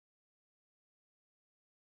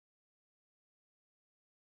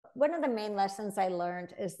one of the main lessons I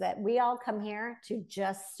learned is that we all come here to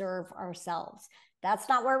just serve ourselves. That's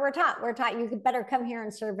not where we're taught. We're taught you could better come here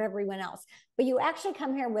and serve everyone else. But you actually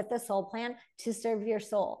come here with the soul plan to serve your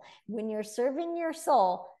soul. When you're serving your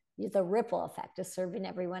soul, the ripple effect is serving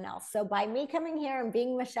everyone else. So by me coming here and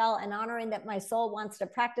being Michelle and honoring that my soul wants to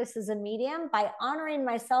practice as a medium, by honoring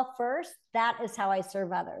myself first, that is how I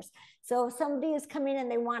serve others. So if somebody is coming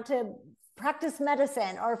and they want to practice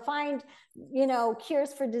medicine or find,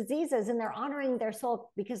 cures for diseases, and they're honoring their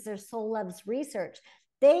soul because their soul loves research,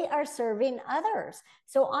 they are serving others.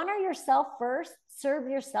 So honor yourself first, serve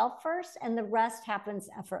yourself first, and the rest happens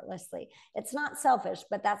effortlessly. It's not selfish,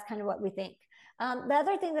 but that's kind of what we think. The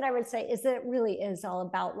other thing that I would say is that it really is all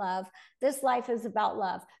about love. This life is about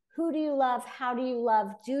love. Who do you love? How do you love?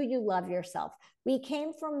 Do you love yourself? We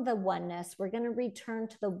came from the oneness. We're going to return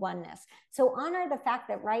to the oneness. So honor the fact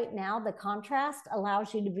that right now the contrast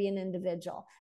allows you to be an individual.